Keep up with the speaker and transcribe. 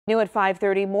New at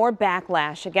 5:30, more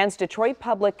backlash against Detroit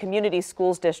Public Community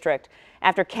Schools District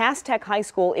after Cass Tech High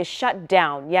School is shut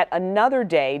down yet another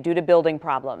day due to building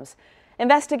problems.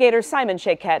 Investigator Simon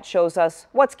Shaquette shows us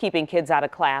what's keeping kids out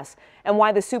of class and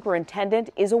why the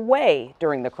superintendent is away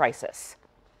during the crisis.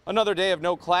 Another day of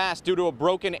no class due to a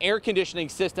broken air conditioning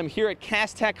system here at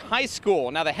Cass Tech High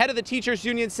School. Now, the head of the teachers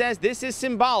union says this is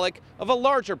symbolic of a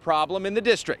larger problem in the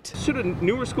district. Should a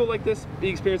newer school like this be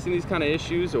experiencing these kind of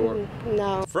issues, or?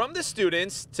 No. From the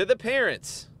students to the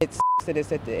parents. It's that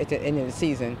it's at the end of the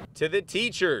season. To the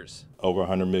teachers. Over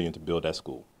 $100 million to build that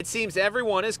school. It seems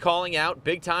everyone is calling out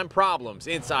big-time problems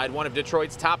inside one of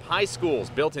Detroit's top high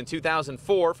schools, built in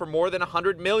 2004 for more than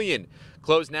 $100 million.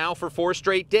 Closed now for 4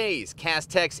 straight days. Cass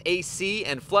Tech's AC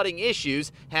and flooding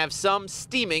issues have some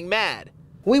steaming mad.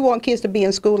 We want kids to be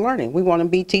in school learning. We want to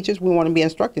be teachers. We want to be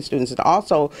instructing students. And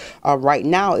also, right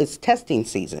now, it's testing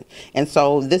season. And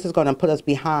so this is going to put us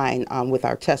behind with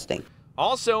our testing.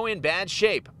 Also in bad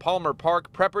shape, Palmer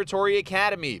Park Preparatory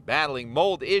Academy, battling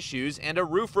mold issues and a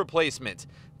roof replacement.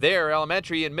 Their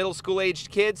elementary and middle school aged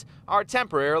kids are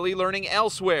temporarily learning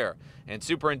elsewhere. And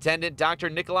Superintendent Dr.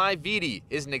 Nikolai Vitti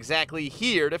isn't exactly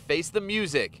here to face the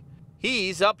music.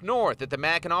 He's up north at the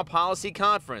Mackinac Policy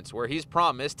Conference, where he's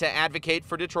promised to advocate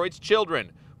for Detroit's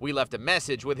children. We left a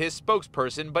message with his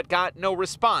spokesperson but got no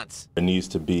response. There needs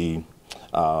to be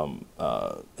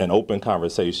an open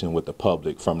conversation with the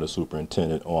public from the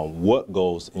superintendent on what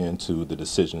goes into the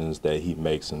decisions that he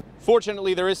makes.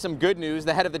 Fortunately, there is some good news.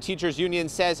 The head of the teachers union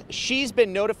says she's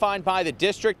been notified by the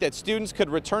district that students could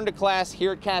return to class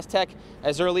here at Cass Tech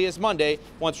as early as Monday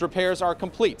once repairs are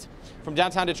complete. From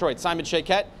downtown Detroit, Simon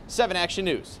Shaquette, 7 Action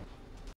News.